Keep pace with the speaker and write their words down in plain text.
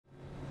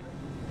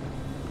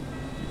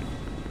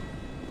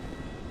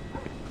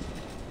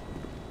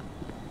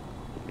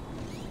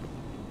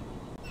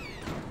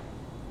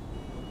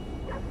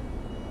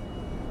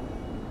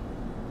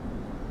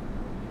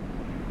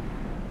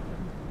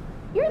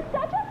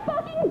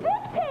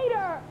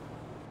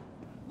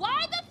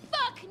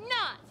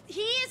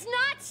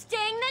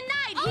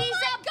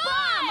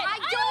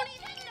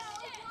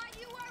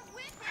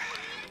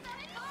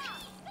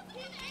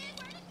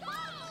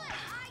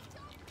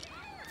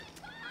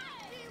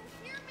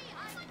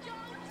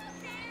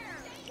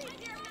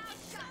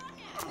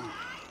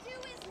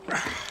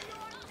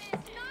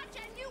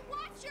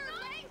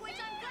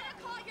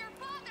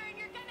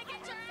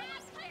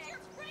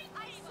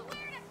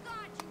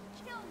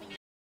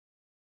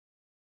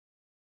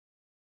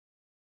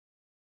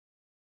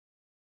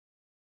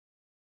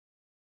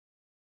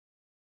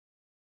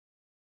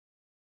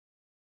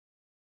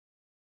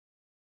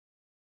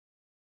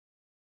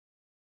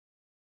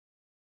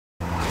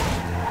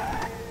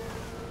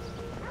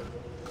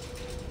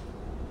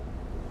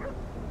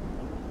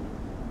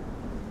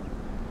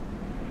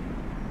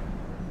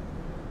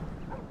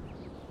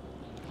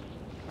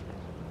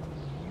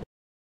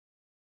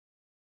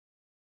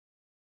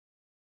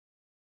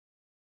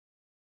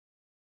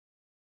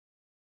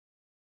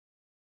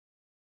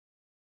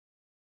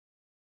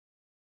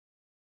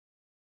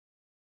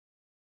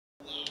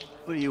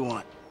What do you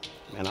want?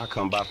 Man, I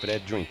come by for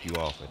that drink you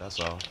offered, that's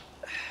all.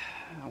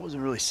 I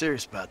wasn't really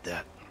serious about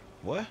that.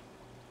 What?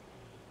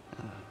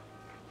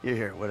 You're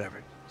here,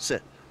 whatever.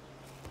 Sit.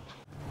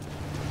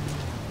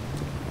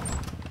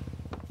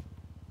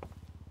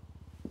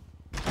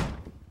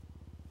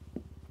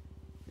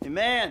 Hey,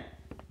 man!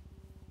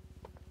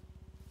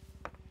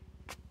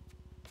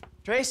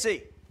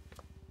 Tracy!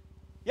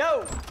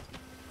 Yo!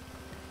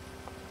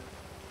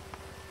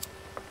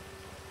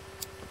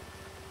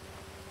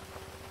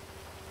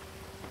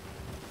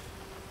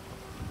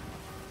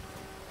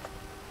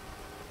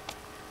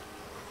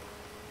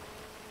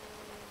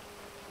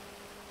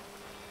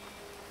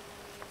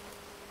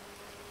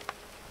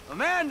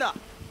 Amanda!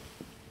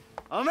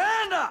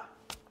 Amanda!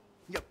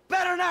 You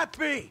better not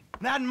be!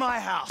 Not in my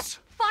house.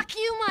 Fuck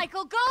you,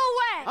 Michael. Go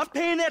away! I'm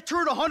paying that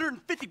turd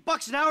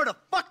 $150 an hour to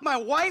fuck my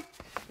wife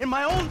in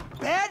my own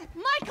bed?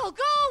 Michael,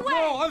 go away!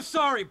 No, I'm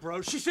sorry,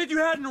 bro. She said you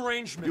had an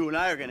arrangement. You and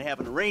I are gonna have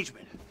an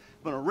arrangement. I'm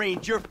gonna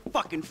arrange your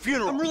fucking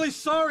funeral. I'm really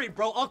sorry,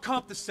 bro. I'll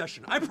comp the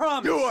session. I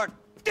promise. You are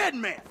dead,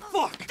 man!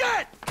 Fuck!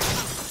 Dead!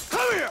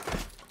 Come here!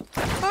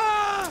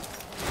 Ah!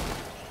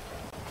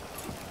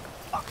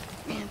 Fuck,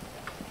 man.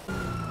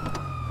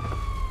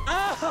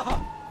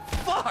 Ah!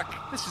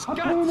 Fuck! This has got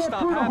to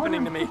stop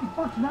happening to me.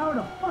 $150 an hour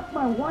to fuck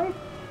my wife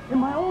in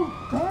my own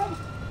bed?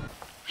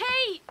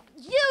 Hey,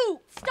 you!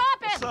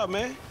 Stop it! What's up,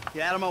 man?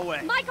 Get out of my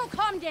way. Michael,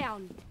 calm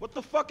down. What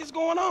the fuck is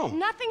going on?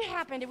 Nothing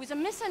happened. It was a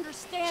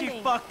misunderstanding.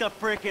 She fucked a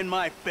brick in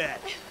my bed.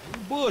 You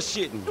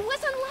bullshitting. It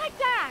wasn't like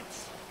that.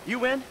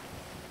 You in?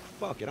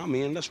 Fuck it, I'm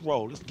in. Let's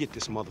roll. Let's get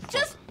this motherfucker.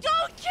 Just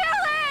don't kill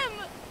him!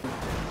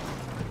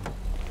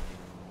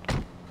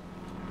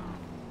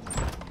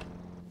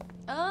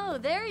 Oh,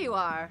 there you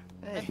are.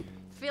 Hey.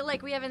 I feel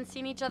like we haven't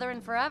seen each other in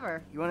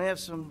forever. You wanna have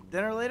some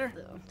dinner later?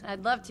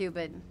 I'd love to,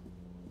 but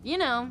you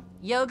know,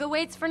 yoga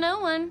waits for no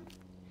one.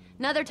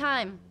 Another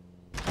time.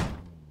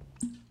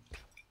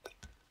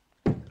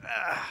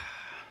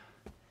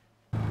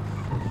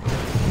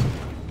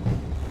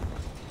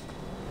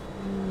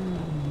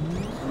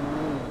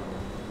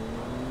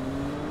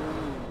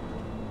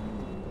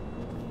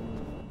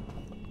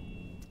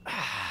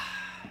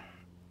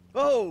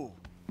 Oh,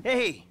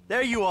 hey,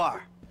 there you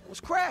are. What's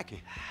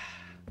cracking?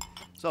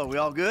 So, we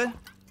all good?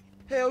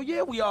 Hell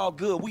yeah, we all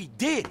good. We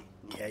did it.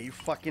 Yeah, you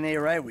fucking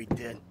ain't right, we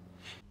did.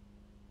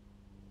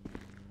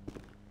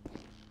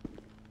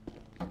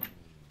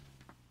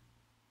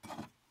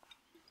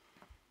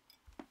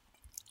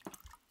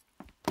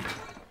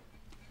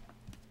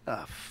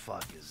 Ah,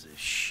 fuck is this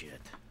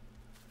shit?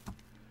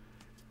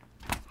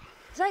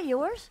 Is that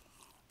yours?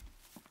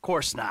 Of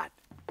course not.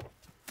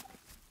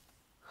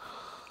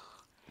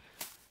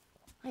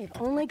 I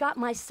have only got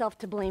myself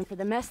to blame for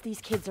the mess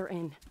these kids are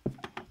in.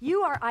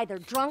 You are either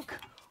drunk,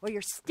 or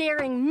you're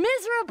staring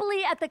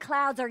miserably at the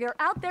clouds, or you're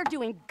out there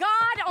doing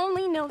God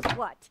only knows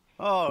what.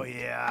 Oh,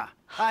 yeah.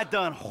 I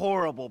done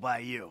horrible by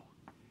you.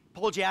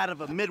 Pulled you out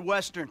of a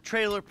Midwestern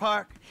trailer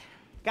park.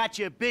 Got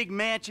you a big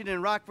mansion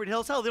in Rockford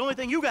Hills. Hell, the only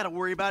thing you gotta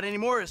worry about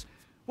anymore is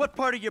what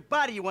part of your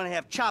body you want to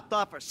have chopped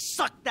off or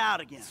sucked out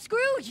again. Screw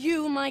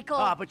you, Michael.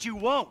 Ah, but you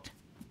won't.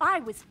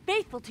 I was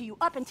faithful to you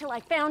up until I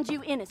found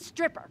you in a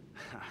stripper.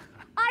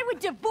 I would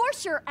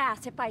divorce your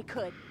ass if I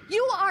could.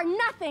 You are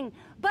nothing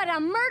but a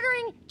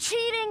murdering,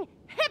 cheating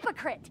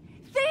hypocrite.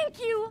 Thank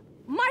you,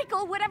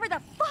 Michael, whatever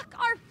the fuck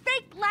our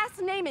fake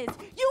last name is.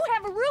 You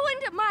have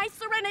ruined my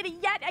serenity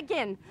yet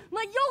again.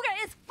 My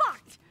yoga is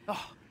fucked.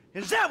 Oh,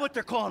 is that what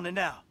they're calling it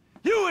now?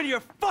 You and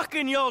your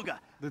fucking yoga.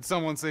 Did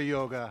someone say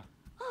yoga?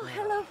 Oh,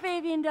 hello,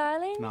 Fabian,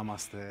 darling.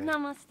 Namaste.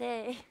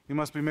 Namaste. You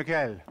must be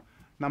Mikhail.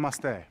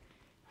 Namaste.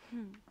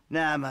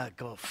 Nah,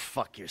 go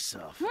fuck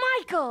yourself.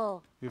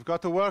 Michael! You've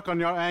got to work on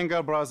your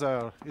anger,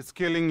 brother. It's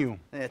killing you.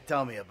 Yeah,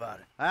 tell me about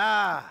it.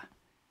 Ah.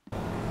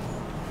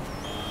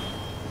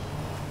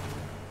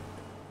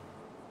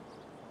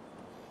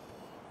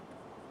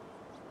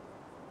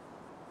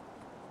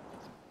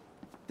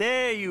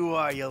 There you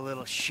are, you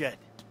little shit.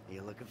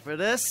 You looking for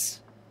this?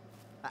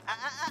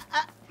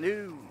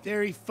 No.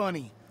 Very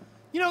funny.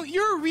 You know,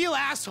 you're a real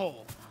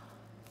asshole.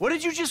 What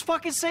did you just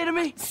fucking say to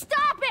me?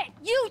 Stop it!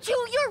 You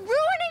two, you're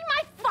ruining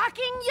my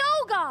fucking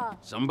yoga!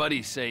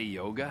 Somebody say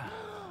yoga?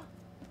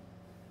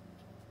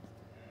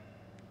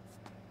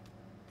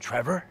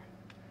 Trevor?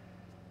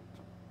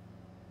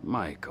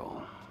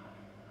 Michael.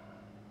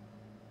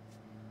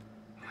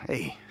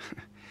 Hey.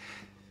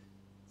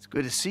 It's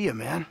good to see you,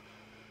 man.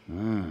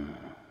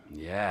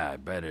 Yeah, I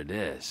bet it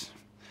is.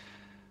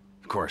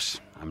 Of course,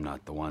 I'm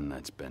not the one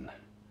that's been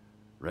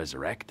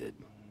resurrected.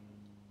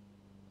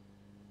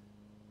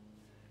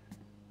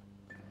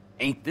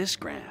 Ain't this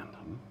grand,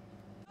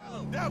 huh?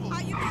 How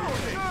you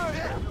doing?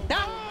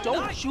 Now,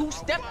 don't you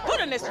step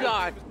foot in this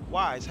yard.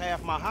 Why? It's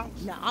half my house.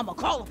 Now, I'ma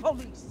call the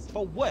police.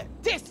 For what?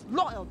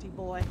 Disloyalty,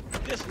 boy.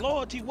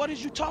 Disloyalty? What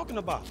is you talking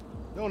about?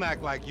 Don't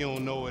act like you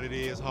don't know what it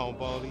is,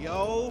 homeboy.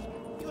 Yo,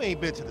 You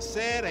ain't been to the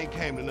set, ain't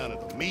came to none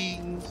of the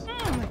meetings.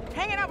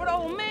 Hanging out with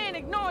old men,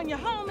 ignoring your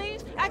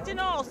homies, acting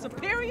all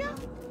superior?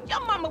 Your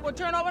mama would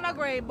turn over in her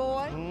grave,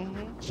 boy.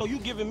 So you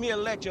giving me a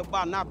lecture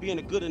about not being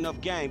a good enough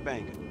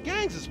gangbanger?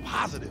 Gangs is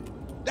positive.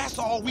 That's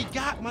all we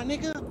got, my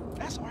nigga.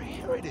 That's our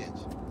heritage.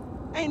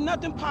 Ain't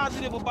nothing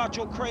positive about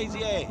your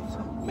crazy ass.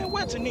 Man,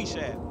 where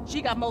Tanisha at?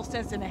 She got more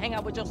sense than to hang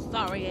out with your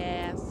sorry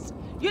ass.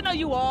 You know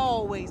you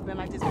always been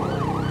like this, boy.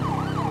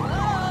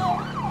 Hello?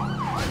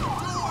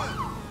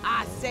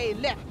 I say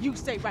left, you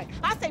say right.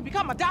 I say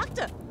become a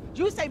doctor.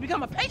 You say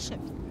become a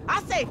patient.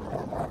 I say,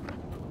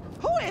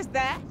 who is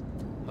that?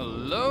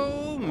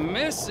 Hello,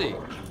 Missy.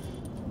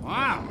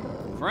 Wow,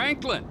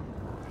 Franklin.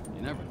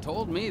 You never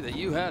told me that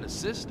you had a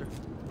sister.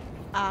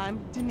 I'm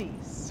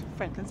Denise,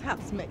 Franklin's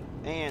housemate.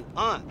 And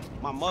Aunt,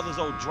 my mother's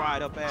old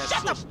dried up ass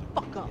Shut sister.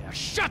 the fuck up. Yeah,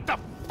 shut the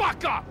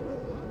fuck up!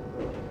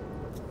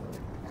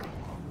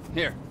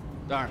 Here,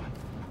 darling,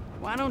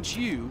 why don't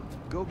you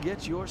go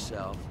get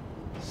yourself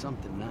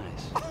something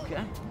nice,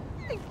 okay?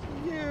 Thank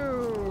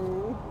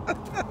you.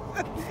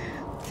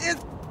 Is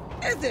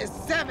it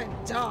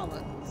 $7?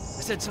 I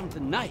said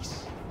something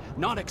nice,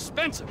 not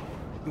expensive.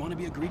 You want to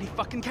be a greedy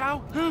fucking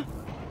cow, huh?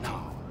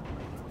 No.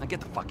 Now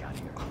get the fuck out of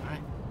here, all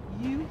right?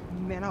 You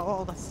men are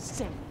all the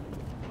same.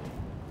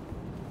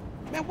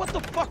 Man, what the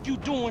fuck you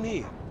doing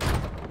here?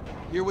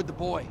 Here with the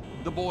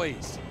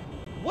boys.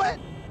 What?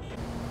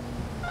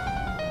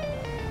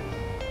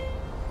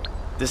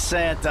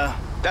 DeSanta.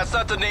 That's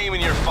not the name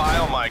in your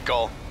file,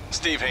 Michael.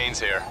 Steve Haynes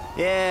here.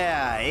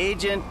 Yeah,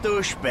 Agent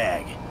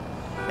Douchebag.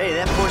 Hey,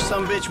 that poor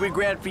sumbitch we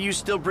grabbed for you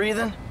still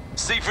breathing?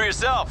 See for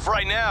yourself,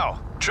 right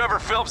now. Trevor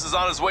Phillips is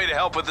on his way to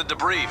help with the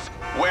debrief.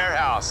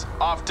 Warehouse,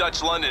 off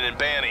Dutch London and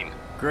Banning.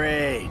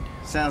 Great.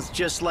 Sounds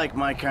just like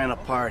my kind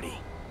of party.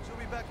 She'll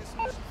be back as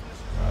soon as she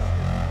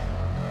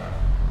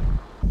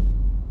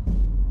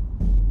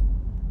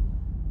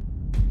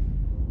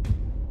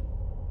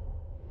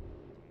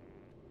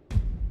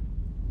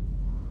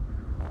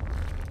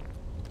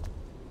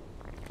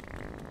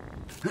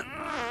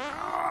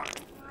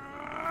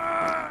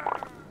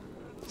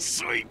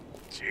Sweet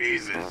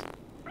Jesus.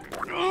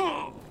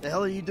 Oh, The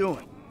hell are you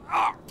doing?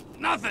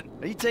 nothing.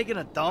 Are you taking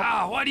a dump?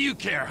 Why do you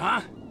care,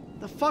 huh?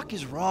 The fuck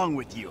is wrong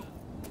with you?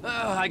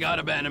 I got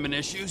abandonment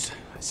issues.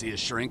 I see a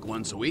shrink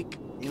once a week.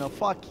 You know,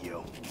 fuck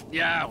you.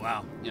 Yeah,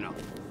 well, you know,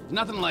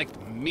 nothing like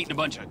meeting a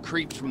bunch of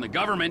creeps from the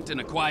government in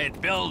a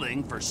quiet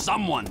building for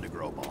someone to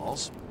grow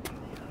balls.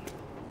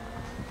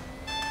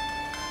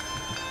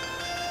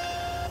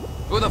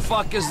 Who the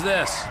fuck is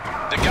this?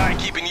 The guy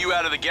keeping you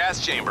out of the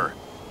gas chamber.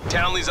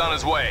 Townley's on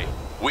his way.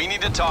 We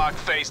need to talk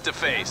face to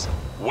face.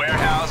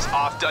 Warehouse,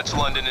 off Dutch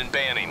London and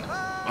Banning.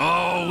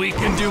 Oh, we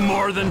can do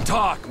more than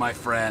talk, my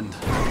friend.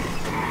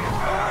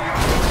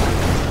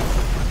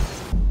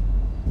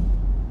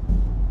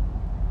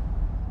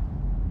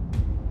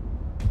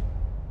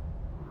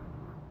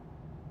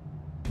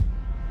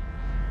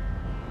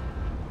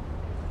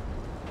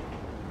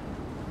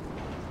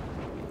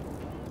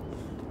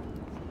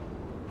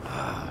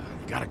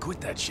 Gotta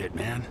quit that shit,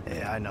 man.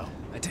 Yeah, I know.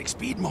 I take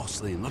speed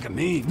mostly, and look at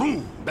me.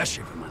 Boom! Best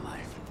shape of my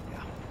life.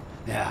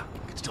 Yeah,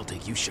 I could still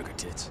take you, sugar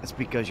tits. That's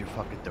because you're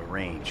fucking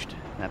deranged,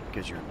 not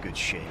because you're in good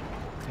shape.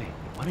 Hey,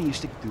 why don't you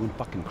stick to doing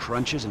fucking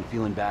crunches and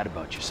feeling bad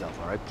about yourself,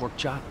 all right, pork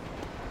chop?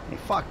 Hey,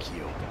 fuck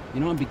you. You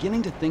know, I'm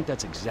beginning to think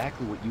that's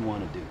exactly what you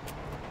want to do.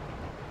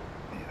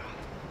 Yeah.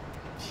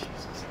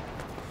 Jesus.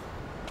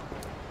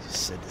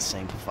 Just said the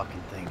same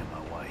fucking thing to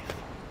my wife.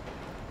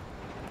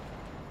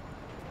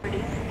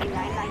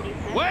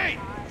 Wait!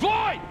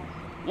 Floyd!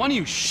 One of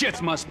you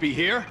shits must be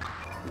here.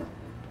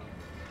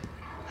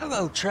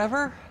 Hello,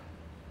 Trevor.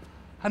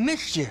 I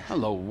missed you.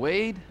 Hello,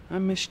 Wade. I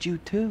missed you,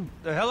 too.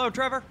 Hello,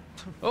 Trevor.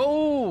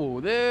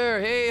 Oh, there.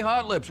 Hey,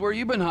 Hot Lips, where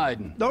you been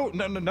hiding?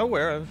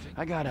 Nowhere.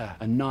 I got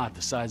a knot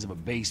the size of a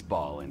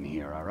baseball in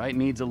here, all right?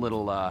 Needs a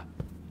little,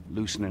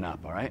 loosening up,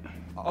 all right?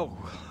 Oh.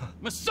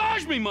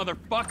 Massage me,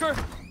 motherfucker!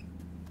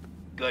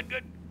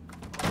 Good.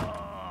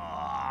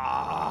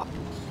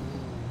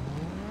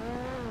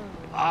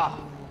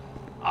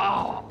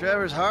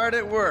 Trevor's hard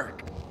at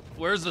work.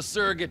 Where's the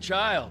surrogate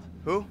child?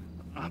 Who?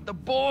 The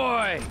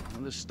boy!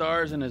 With the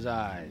stars in his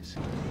eyes.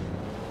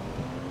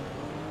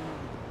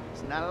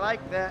 It's not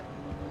like that.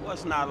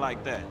 What's not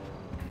like that?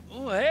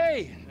 Oh,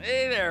 hey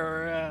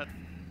there,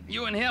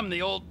 you and him,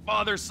 the old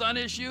father-son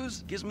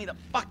issues? Gives me the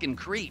fucking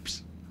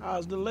creeps.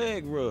 How's the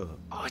leg rub?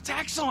 Oh, it's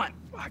excellent.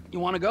 You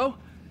wanna go?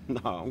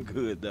 No, I'm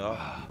good, dog.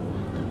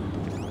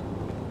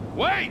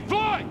 Wait,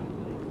 Floyd!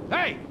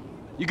 Hey,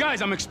 you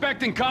guys, I'm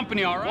expecting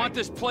company, all right? Want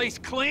this place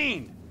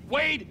clean.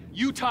 Wade,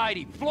 you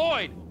tidy.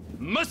 Floyd,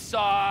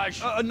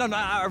 massage. No,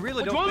 I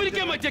really Do you want me to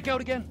get my dick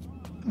out again?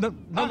 No.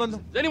 Does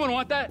anyone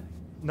want that?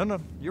 No,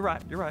 you're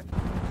right.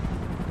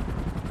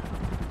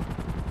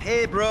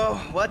 Hey, bro,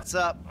 what's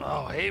up?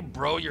 Oh, hey,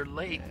 bro, you're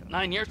late.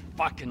 9 years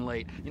fucking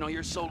late. You know,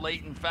 you're so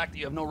late, in fact, that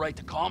you have no right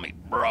to call me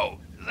bro.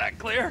 Is that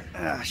clear?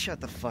 Shut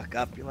the fuck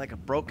up. You're like a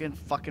broken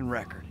fucking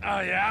record.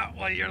 Oh, yeah?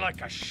 Well, you're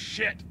like a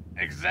shit.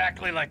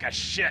 Exactly like a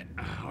shit.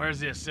 Where's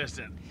the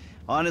assistant?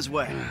 On his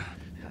way.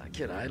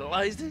 kid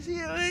idolized this. He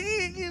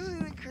gives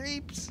me the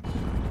creeps.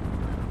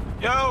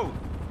 Yo!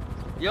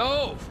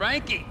 Yo,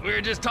 Frankie, we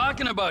were just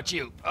talking about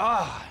you.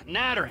 Ah,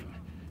 nattering.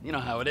 You know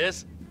how it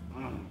is.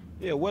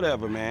 Yeah,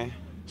 whatever, man.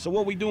 So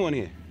what we doing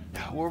here?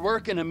 We're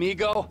working,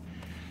 amigo.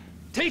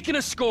 Taking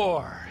a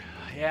score.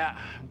 Yeah,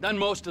 done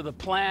most of the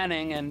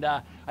planning, and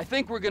I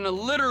think we're gonna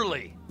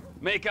literally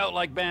make out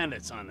like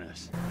bandits on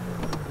this.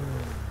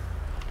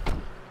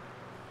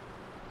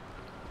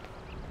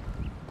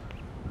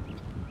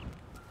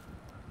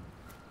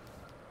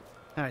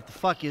 All right, the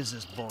fuck is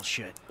this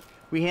bullshit?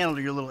 We handled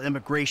your little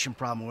immigration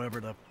problem,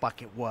 whatever the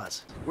fuck it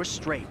was. We're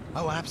straight.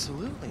 Oh,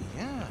 absolutely,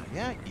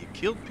 yeah. You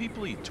killed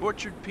people, you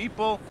tortured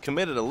people,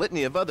 committed a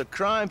litany of other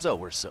crimes. Oh,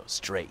 we're so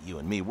straight, you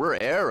and me. We're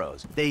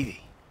arrows.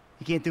 Davey,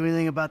 you can't do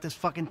anything about this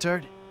fucking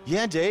turd?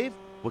 Yeah, Dave?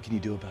 What can you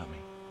do about me?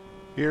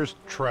 Here's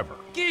Trevor.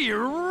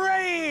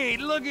 Great!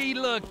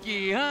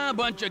 Looky, huh?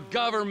 Bunch of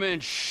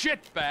government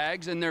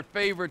shitbags and their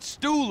favorite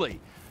stoolie.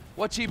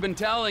 What's he been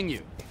telling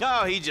you?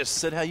 Oh, he just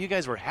said how you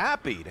guys were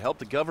happy to help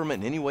the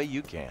government in any way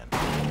you can.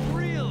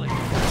 Really?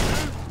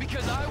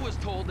 Because I was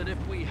told that if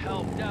we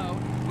helped out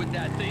with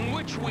that thing,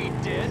 which we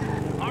did,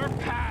 our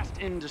past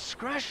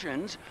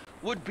indiscretions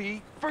would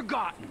be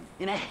forgotten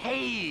in a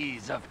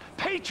haze of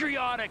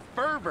patriotic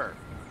fervor.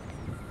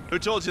 Who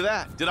told you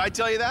that? Did I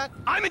tell you that?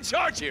 I'm in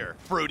charge here,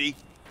 Fruity.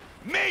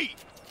 Me!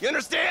 You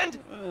understand?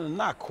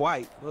 Not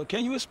quite.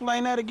 Can you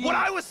explain that again? What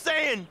I was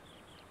saying!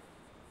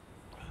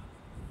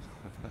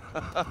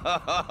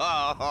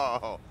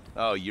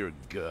 Oh, you're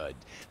good.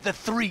 The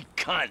three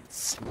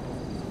cunts.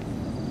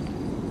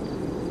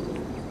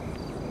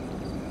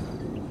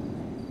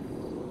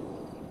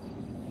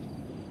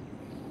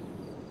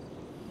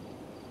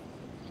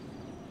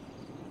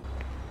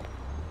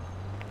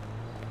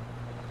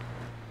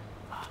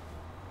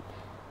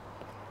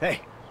 Hey.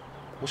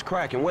 What's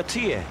cracking? What's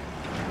he at?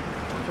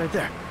 Right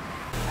there.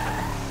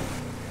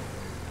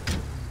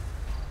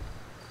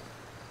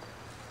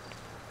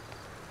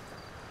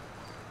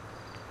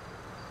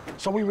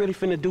 So we really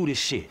finna do this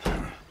shit?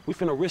 We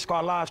finna risk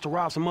our lives to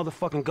rob some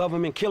motherfucking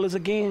government killers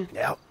again?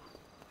 Yep.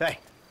 Hey.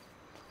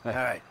 All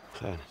right.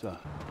 So.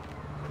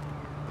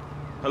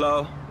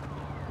 Hello?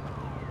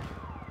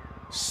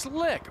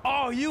 Slick!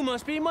 Oh, you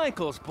must be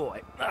Michael's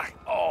boy.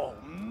 Oh,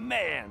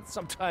 man.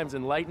 Sometimes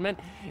enlightenment,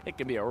 it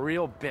can be a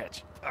real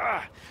bitch.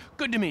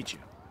 Good to meet you.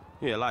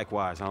 Yeah,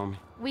 likewise, homie.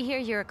 We hear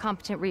you're a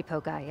competent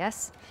repo guy,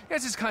 yes?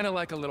 Yes, it's kind of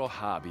like a little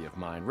hobby of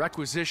mine,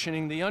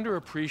 requisitioning the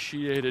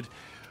underappreciated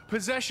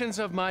possessions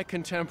of my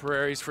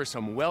contemporaries for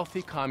some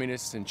wealthy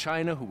communists in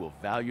China who will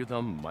value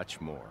them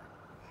much more.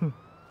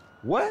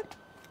 What?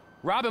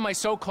 Robbing my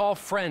so-called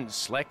friends,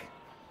 Slick.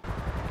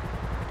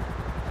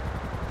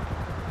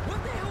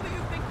 What the hell do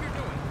you think you're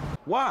doing?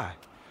 Why?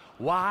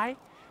 Why?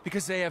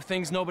 Because they have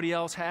things nobody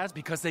else has,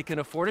 because they can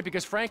afford it,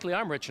 because frankly,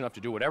 I'm rich enough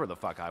to do whatever the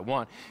fuck I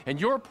want,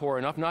 and you're poor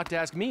enough not to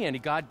ask me any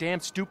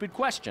goddamn stupid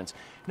questions.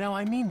 Now,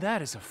 I mean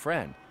that as a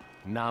friend.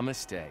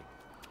 Namaste.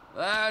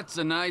 That's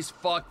a nice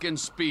fucking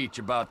speech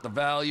about the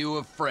value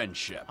of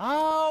friendship.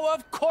 Oh,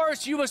 of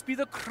course, you must be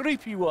the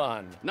creepy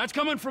one. And that's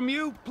coming from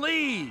you,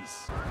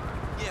 please.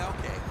 Yeah,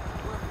 okay.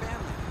 We're a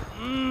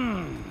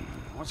family.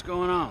 What's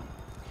going on?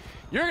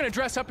 You're gonna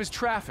dress up as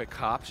traffic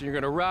cops, and you're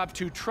gonna rob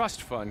two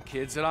trust fund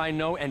kids that I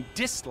know and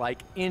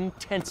dislike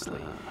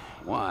intensely.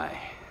 Why?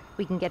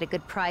 We can get a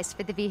good price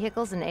for the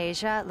vehicles in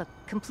Asia. Look,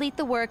 complete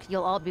the work,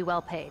 you'll all be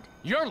well paid.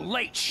 You're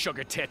late,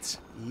 sugar tits.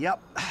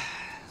 Yep.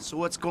 So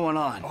what's going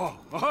on?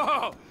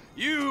 Oh,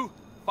 you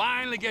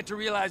finally get to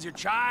realize your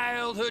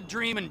childhood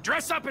dream and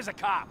dress up as a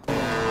cop.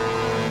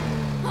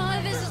 Oh,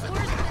 this is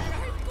worse than an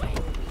earthquake.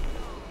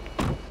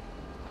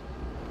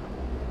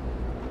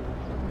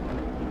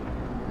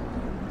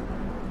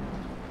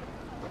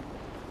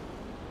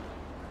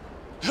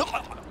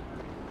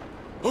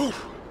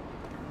 Oof.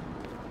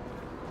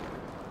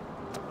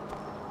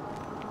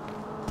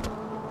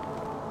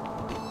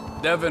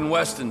 Devin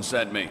Weston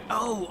sent me.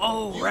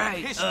 Oh,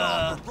 right.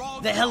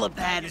 The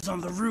helipad is on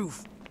the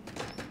roof.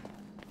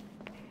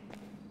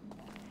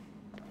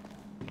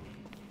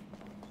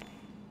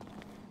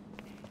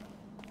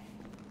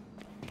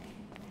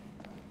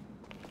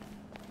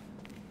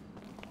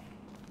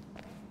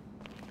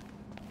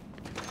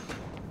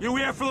 You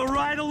here for the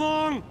ride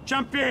along?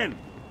 Jump in.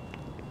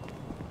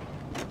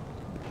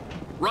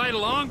 Ride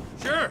along?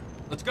 Sure.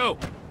 Let's go.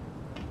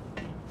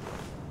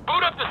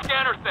 Boot up the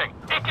scanner thing.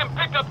 It can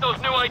pick up those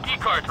new ID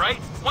cards, right?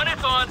 When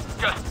it's on,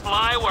 just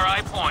fly where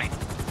I point.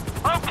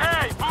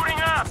 Okay,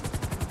 booting up.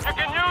 You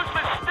can use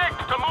the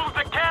sticks to move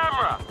the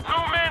camera.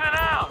 Zoom in and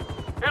out.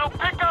 It'll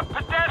pick up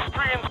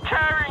pedestrians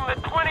carrying the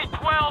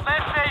 2012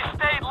 SA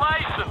state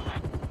license.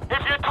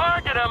 If you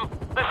target them,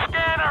 the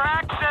scanner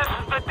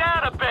accesses the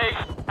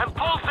database and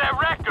pulls their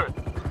record.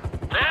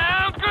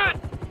 Sounds good.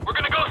 We're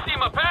gonna go see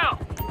my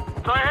pal.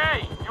 So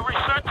hey, you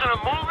researching a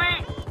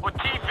movie? Or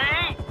TV?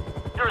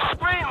 You're a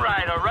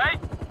screenwriter, right?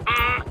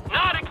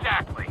 Not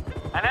exactly.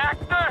 An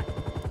actor?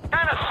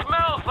 Kinda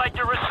smells like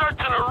you're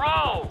researching a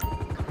role.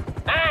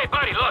 Hey,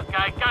 buddy, look,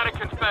 I got a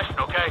confession,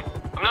 okay?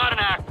 I'm not an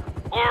actor,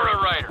 or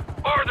a writer,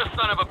 or the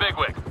son of a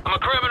bigwig. I'm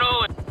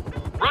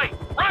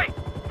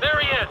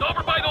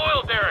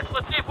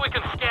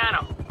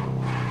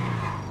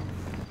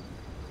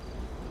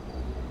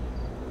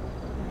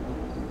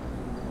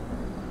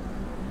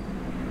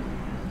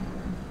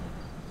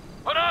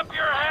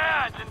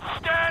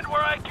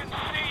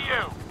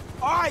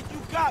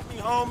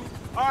homie.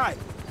 All right,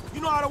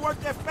 you know how to work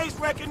that face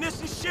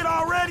recognition shit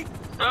already?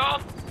 Well,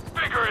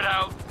 figure it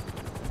out.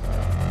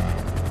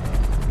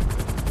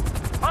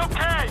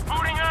 Okay,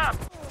 booting up.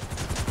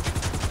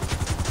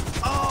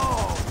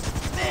 Oh,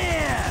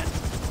 man!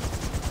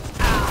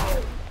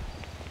 Ow!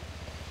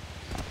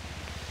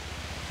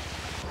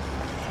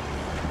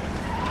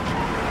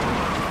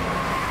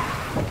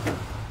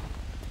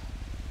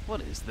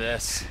 What is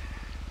this?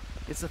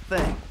 It's a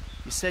thing.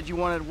 You said you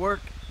wanted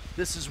work.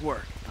 This is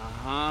work.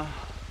 Uh-huh.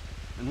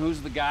 And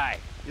who's the guy?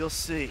 You'll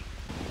see.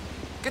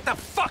 Get the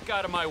fuck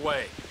out of my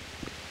way!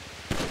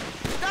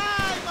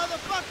 Die,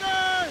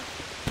 motherfucker!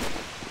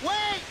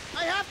 Wait!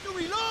 I have to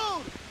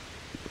reload!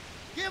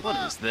 Give What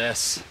up! is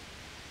this?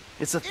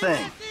 It's a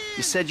thing.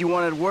 You said you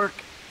wanted work.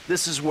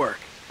 This is work.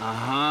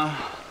 Uh-huh.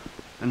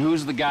 And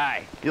who's the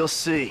guy? You'll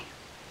see.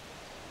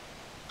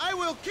 I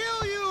will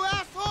kill you,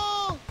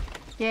 asshole!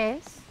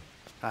 Yes?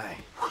 Hi.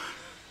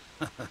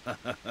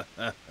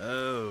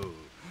 Oh.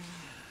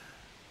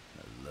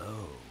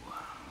 Hello.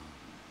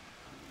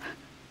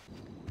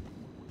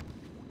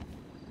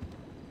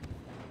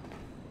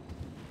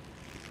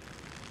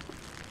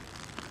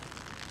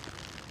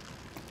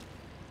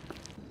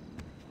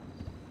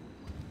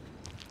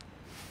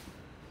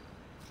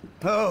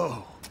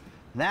 Oh,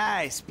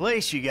 nice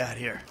place you got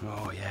here.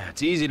 Oh, yeah,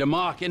 it's easy to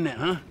mock, isn't it,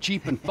 huh?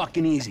 Cheap and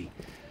fucking easy.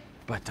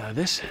 But,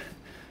 this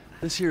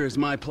here is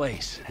my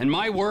place. And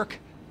my work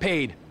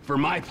paid for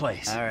my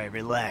place. All right,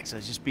 relax. I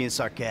was just being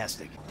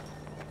sarcastic.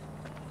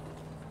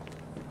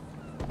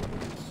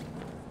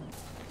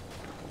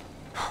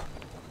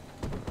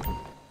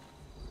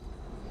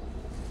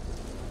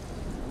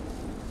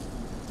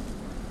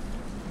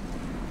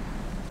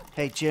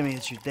 Hey, Jimmy,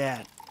 it's your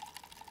dad.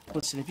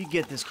 Listen, if you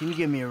get this, can you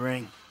give me a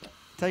ring?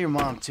 Tell your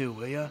mom, too,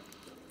 will ya?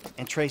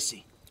 And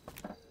Tracy.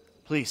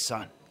 Please,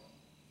 son.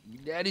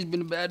 Your daddy's been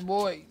a bad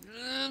boy.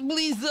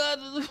 Please,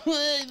 son.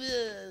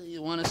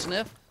 You want a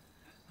sniff?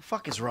 The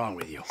fuck is wrong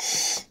with you?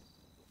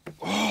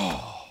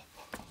 Oh.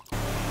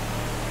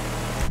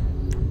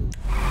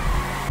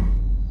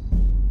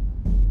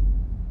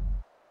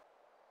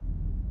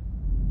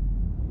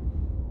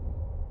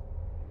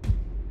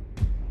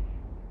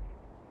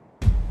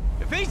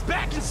 If he's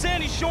back in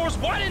Sandy Shores,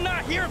 why didn't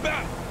I hear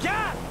about it?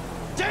 God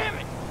damn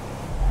it!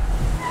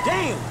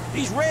 Damn,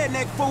 these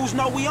redneck fools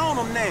know we on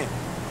them now.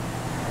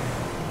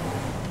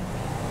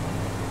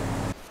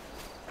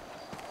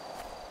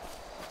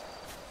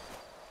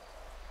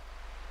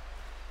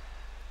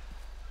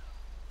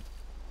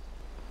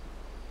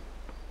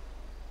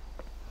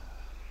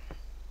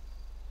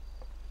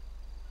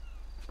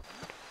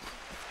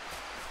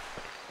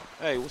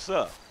 Hey, what's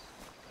up?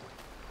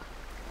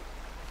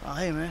 Oh,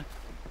 hey, man.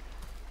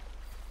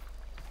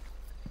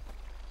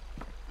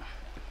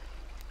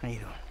 How you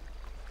doing?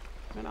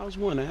 Man, I was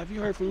wondering, have you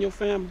heard from your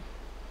family?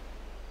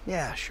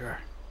 Yeah, sure.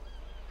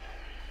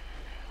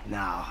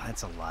 No,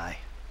 that's a lie.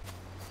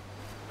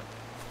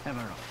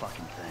 Haven't heard a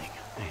fucking thing.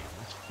 Damn,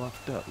 that's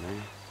fucked up,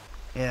 man.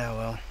 Yeah,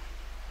 well,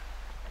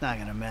 not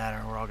gonna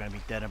matter. We're all gonna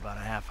be dead in about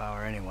a half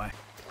hour anyway.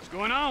 What's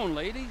going on,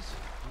 ladies?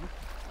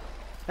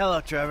 Hello,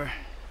 Trevor.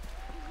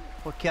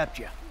 What kept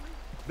you?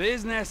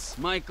 Business,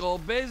 Michael,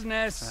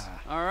 business.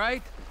 All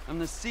right? I'm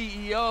the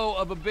CEO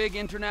of a big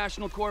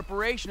international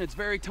corporation. It's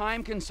very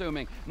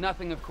time-consuming.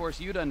 Nothing, of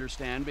course, you'd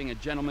understand, being a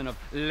gentleman of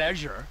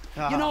leisure.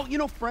 You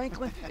know,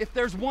 Franklin, if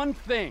there's one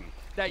thing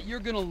that you're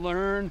gonna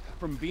learn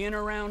from being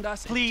around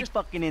us... Please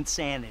fucking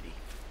insanity.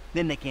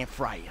 Then they can't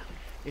fry you.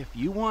 If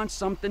you want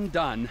something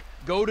done,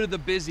 go to the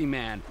busy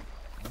man.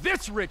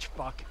 This rich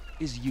fuck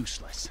is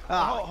useless.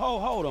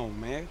 Hold on,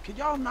 man. Can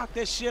y'all knock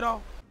that shit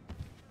off?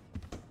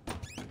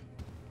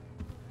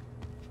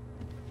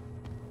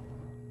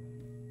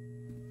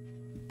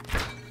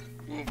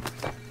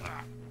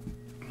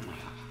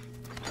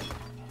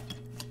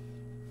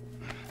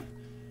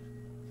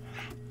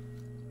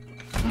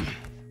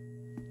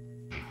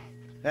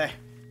 Hey.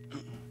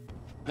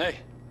 Hey.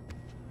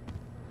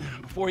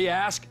 Before you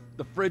ask,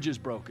 the fridge is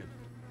broken.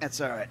 That's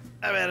all right.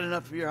 I've had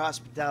enough of your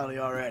hospitality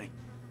already.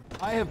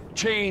 I have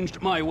changed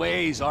my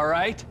ways, all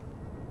right?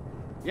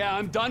 Yeah,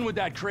 I'm done with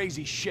that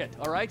crazy shit,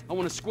 all right? I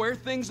want to square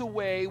things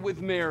away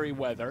with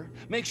Merryweather,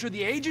 make sure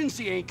the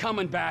agency ain't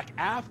coming back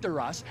after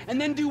us, and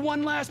then do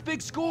one last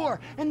big score.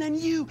 And then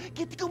you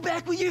get to go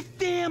back with your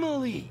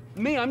family.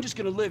 Me, I'm just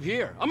gonna live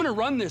here. I'm gonna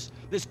run this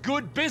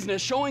good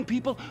business showing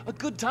people a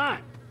good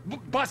time.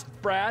 Bust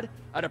Brad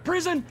out of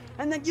prison,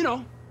 and then, you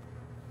know,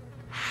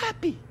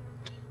 happy.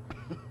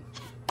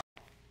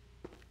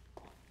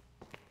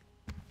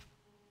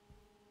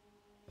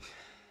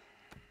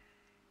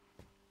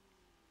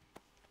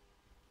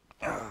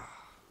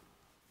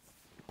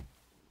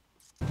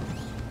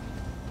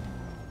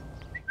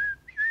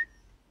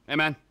 Hey,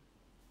 man.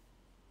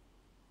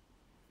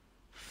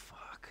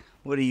 Fuck.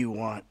 What do you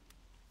want?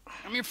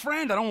 I'm your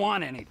friend. I don't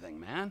want anything,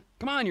 man.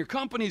 Come on, your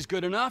company's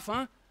good enough,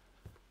 huh?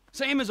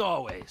 Same as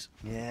always.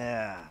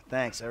 Yeah,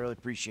 thanks. I really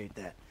appreciate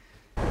that.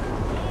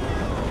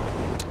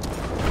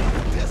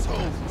 This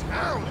whole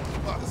town is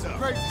fucked up.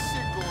 Crazy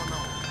shit going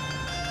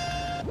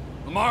on.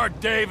 Lamar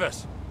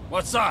Davis.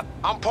 What's up?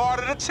 I'm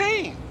part of the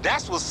team.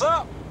 That's what's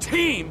up.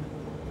 Team?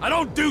 I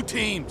don't do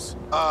teams.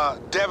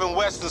 Devin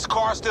Weston's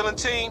car stealing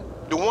team?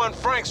 The one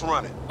Frank's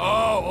running.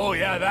 Oh,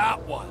 yeah,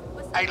 that one.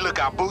 Hey,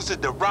 look, I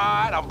boosted the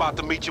ride. I'm about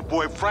to meet your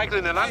boy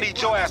Franklin, and I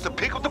need your ass to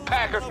pick up the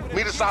Packer,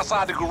 meet us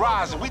outside the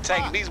garage, and we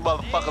taking these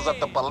motherfuckers up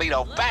to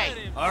Paleto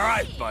Bay. All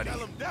right, buddy.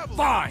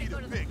 Fine.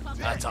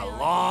 That's a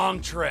long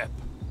trip.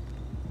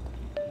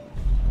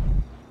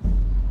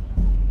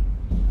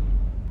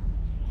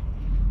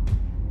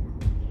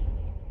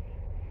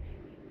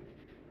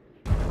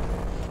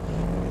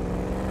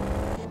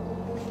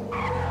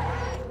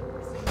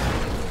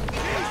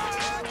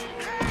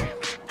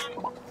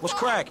 What's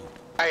cracking?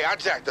 Hey, I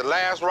jacked the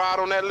last ride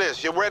on that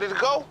list. You ready to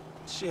go?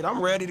 Shit, I'm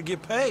ready to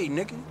get paid,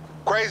 nigga.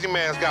 Crazy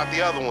Man's got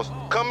the other ones.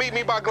 Come meet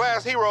me by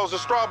Glass Heroes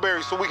and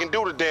Strawberry so we can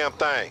do the damn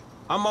thing.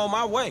 I'm on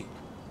my way.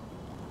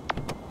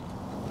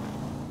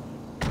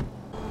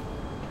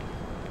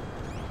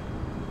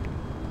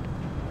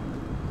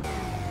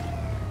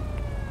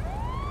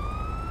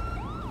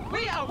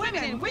 We are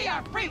women and we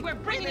are free. We're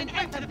bringing an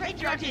end to the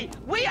patriarchy.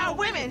 We are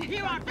women.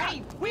 Hear our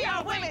pain. We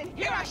are women.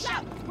 Hear our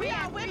shout. We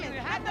are women.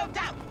 Have no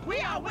doubt. We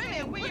are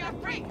women. We are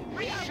free.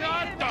 We are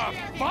Shut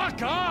the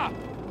fuck up!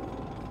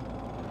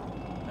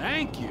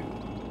 Thank you.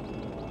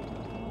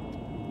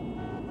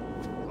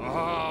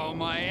 Oh,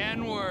 my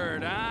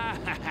N-word,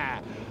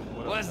 huh?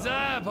 What's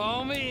up,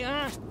 homie,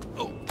 huh?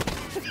 Oh.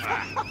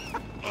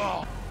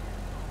 Oh.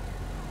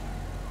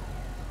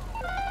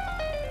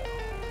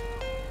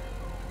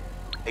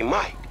 Hey,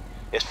 Mike,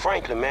 it's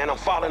Franklin, man. I'm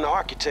following the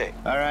architect.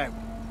 All right,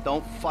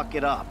 don't fuck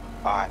it up.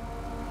 All right.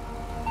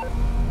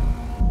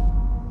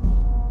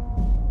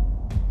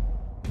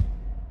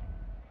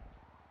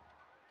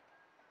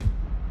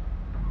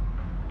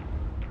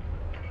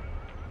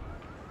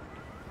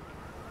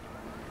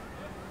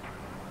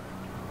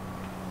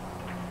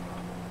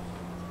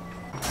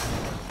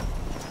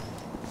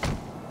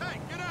 Hey,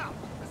 get out!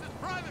 This is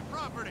private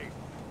property!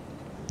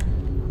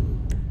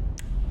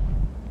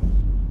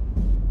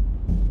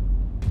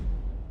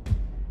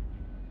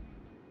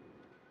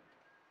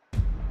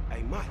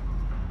 Hey, Mike,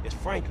 it's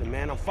Franklin,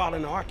 man. I'm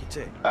following the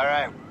architect. All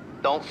right,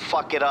 don't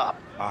fuck it up.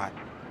 All right.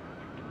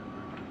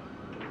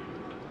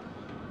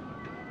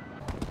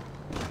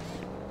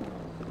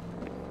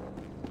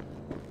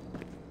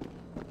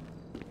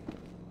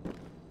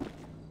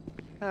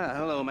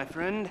 Hello, my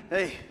friend.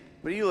 Hey,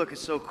 what are you looking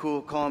so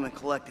cool, calm, and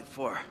collected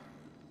for?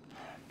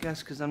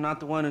 Guess because I'm not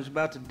the one who's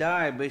about to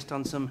die based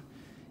on some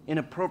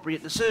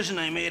inappropriate decision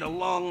I made a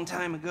long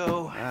time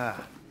ago.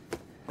 Ah,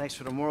 thanks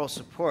for the moral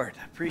support.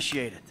 I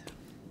appreciate it.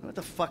 What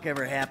the fuck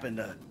ever happened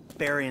to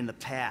burying the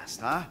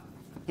past, huh?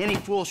 Any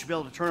fool should be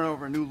able to turn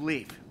over a new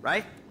leaf,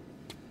 right?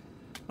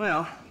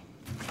 Well,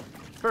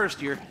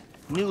 first, your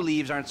new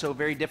leaves aren't so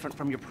very different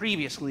from your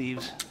previous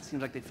leaves. It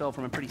seems like they fell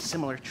from a pretty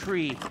similar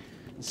tree.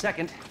 And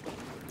second,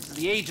 this is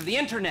the age of the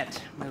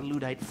internet, my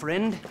Luddite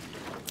friend.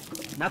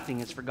 Nothing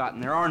is forgotten.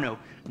 There are no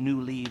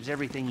new leaves.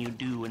 Everything you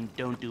do and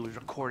don't do is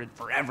recorded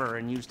forever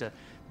and used to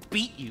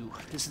beat you.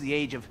 This is the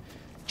age of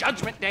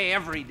Judgment Day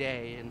every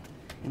day. And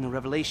in the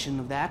revelation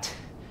of that,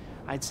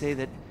 I'd say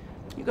that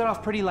you got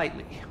off pretty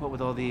lightly. What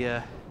with all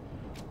the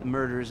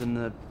murders and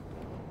the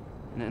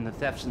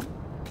thefts and...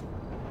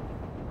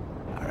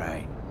 All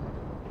right.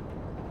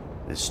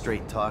 This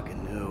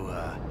straight-talking new,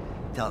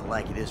 tell it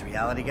like it is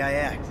reality guy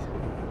act.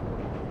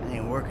 It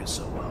ain't working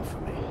so well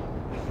for me.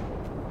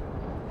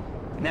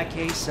 In that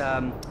case,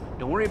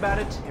 don't worry about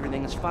it.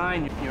 Everything is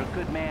fine. You're a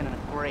good man and a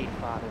great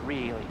father,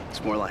 really.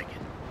 It's more like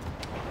it.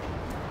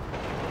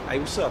 Hey,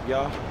 what's up,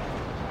 y'all?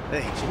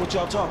 Hey. So what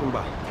y'all talking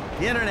about?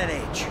 The internet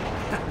age.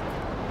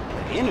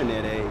 The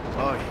internet age?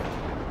 Oh,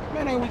 yeah.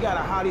 Man, ain't we got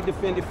a highly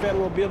defended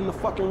federal building to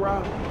fucking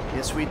rob?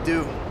 Yes, we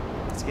do.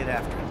 Let's get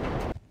after it.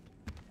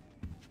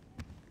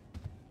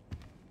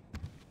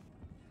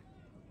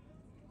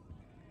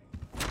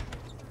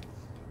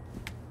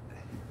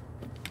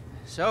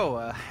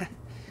 So,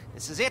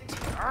 this is it.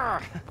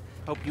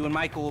 Hope you and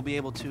Michael will be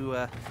able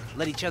to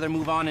let each other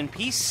move on in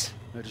peace.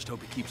 I just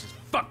hope he keeps his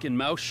fucking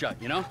mouth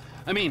shut, you know?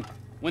 I mean,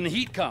 when the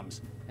heat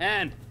comes,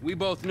 and we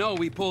both know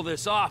we pull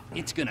this off,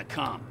 it's gonna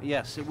come.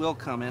 Yes, it will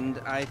come, and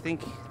I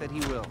think that he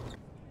will.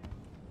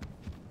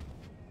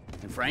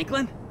 And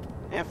Franklin?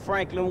 And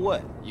Franklin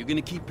what? You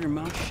gonna keep your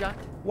mouth shut?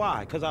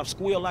 Why? 'Cause I've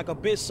squealed like a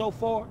bitch so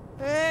far?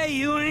 Hey,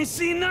 you ain't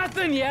seen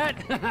nothing yet.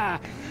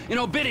 You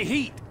know, bit of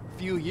heat. A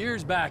few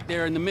years back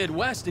there in the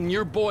Midwest, and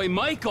your boy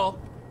Michael,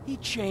 he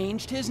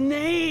changed his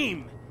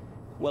name.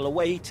 Well, the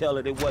way he tell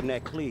it wasn't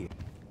that clear.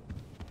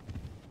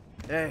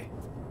 Hey,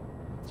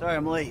 sorry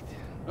I'm late.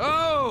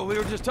 Oh, we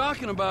were just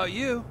talking about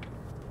you.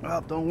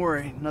 Well, don't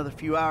worry. Another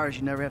few hours,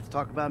 you never have to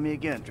talk about me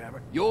again,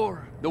 Trevor.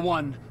 You're the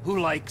one who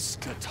likes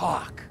to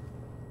talk.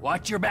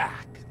 Watch your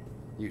back,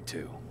 you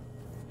two.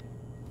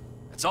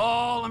 That's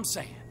all I'm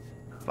saying.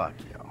 Fuck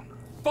you.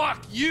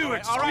 Fuck you,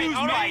 excuse me,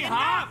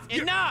 huh? Enough!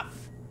 Enough!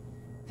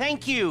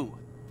 Thank you.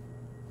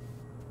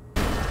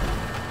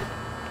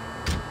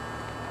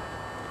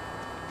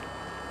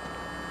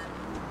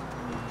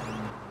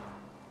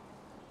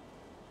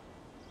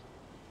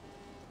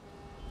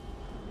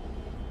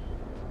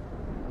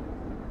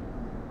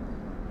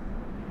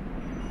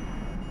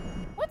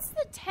 What's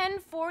the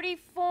 1040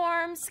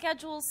 form,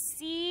 Schedule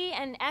C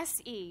and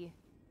SE?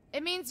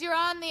 It means you're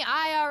on the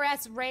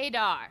IRS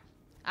radar.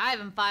 I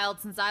haven't filed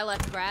since I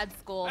left grad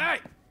school. Hey!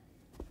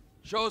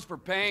 Shows for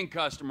paying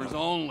customers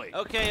only.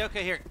 Okay,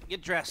 here.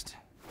 Get dressed.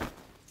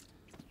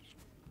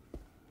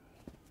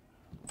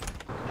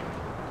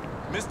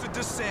 Mr.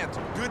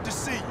 DeSanta, good to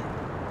see you.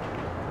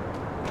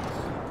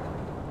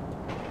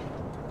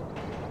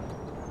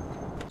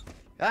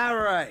 All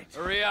right.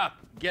 Hurry up.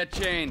 Get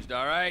changed,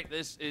 all right?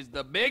 This is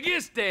the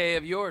biggest day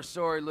of your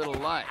sorry little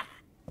life.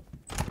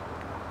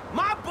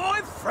 My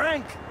boy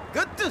Frank,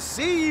 good to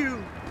see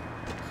you.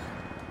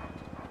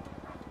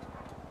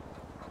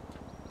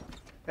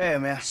 Hey,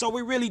 man. So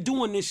we really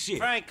doing this shit?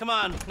 Frank, come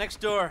on. Next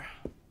door.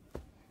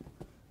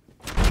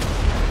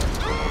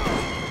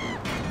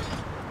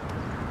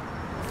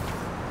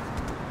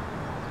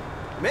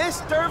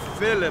 Mr.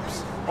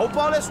 Phillips, hope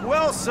all is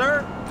well,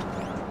 sir.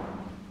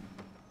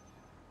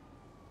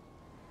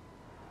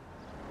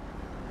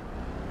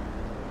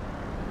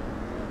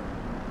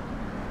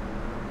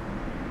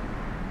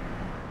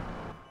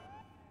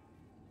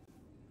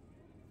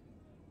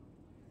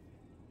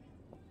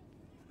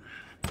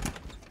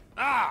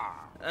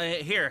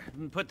 Here,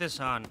 put this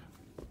on.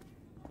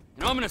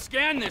 You know, I'm gonna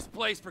scan this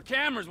place for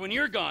cameras when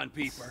you're gone,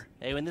 Peeper.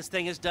 Hey, when this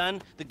thing is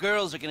done, the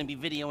girls are gonna be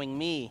videoing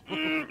me.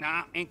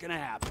 Nah, ain't gonna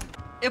happen.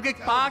 If it's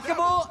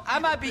possible, I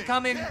might be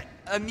becoming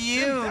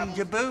immune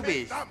to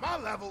boobies. Not my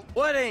level.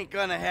 What ain't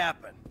gonna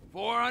happen?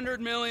 $400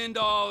 million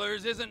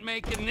isn't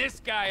making this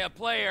guy a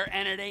player,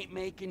 and it ain't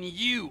making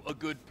you a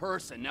good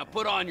person. Now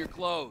put on your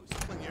clothes.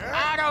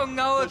 I don't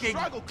know if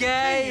it's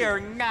gay or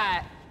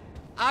not.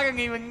 I don't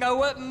even know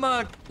what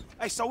month.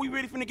 Hey, so we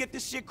really finna get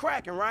this shit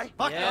cracking, right?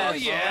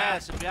 Yes,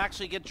 yes. If you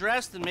actually get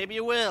dressed, then maybe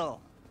you will.